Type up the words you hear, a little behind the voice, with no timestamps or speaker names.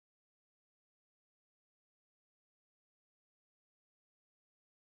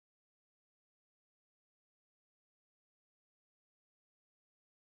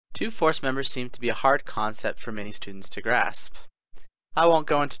Two force members seem to be a hard concept for many students to grasp. I won't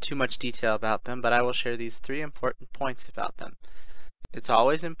go into too much detail about them, but I will share these three important points about them. It's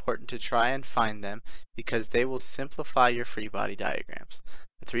always important to try and find them because they will simplify your free body diagrams.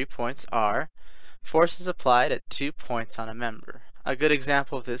 The 3 points are forces applied at 2 points on a member. A good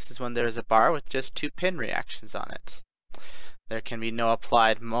example of this is when there is a bar with just 2 pin reactions on it. There can be no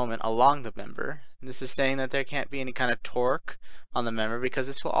applied moment along the member. This is saying that there can't be any kind of torque on the member because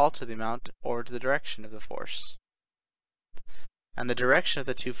this will alter the amount or the direction of the force. And the direction of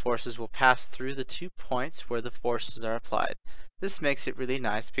the two forces will pass through the 2 points where the forces are applied. This makes it really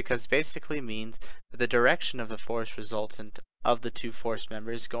nice because basically means that the direction of the force resultant of the 2 force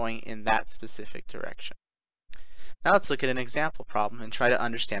members is going in that specific direction. Now let's look at an example problem and try to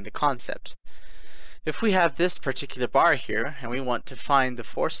understand the concept. If we have this particular bar here and we want to find the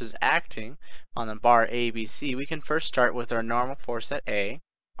forces acting on the bar ABC, we can first start with our normal force at A,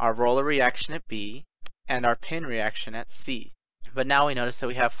 our roller reaction at B, and our pin reaction at C. But now we notice that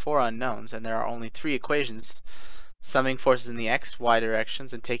we have 4 unknowns and there are only 3 equations summing forces in the x, y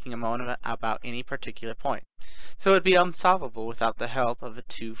directions and taking a moment about any particular point. So it would be unsolvable without the help of a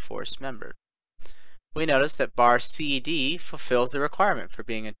 2 force member. We notice that bar CD fulfills the requirement for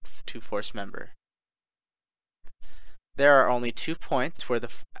being a 2 force member. There are only 2 points where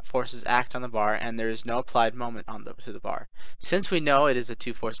the forces act on the bar and there is no applied moment to the bar. Since we know it is a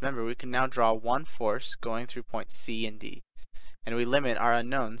 2 force member, we can now draw one force going through points C and D, and we limit our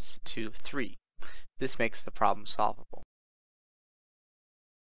unknowns to 3. This makes the problem solvable.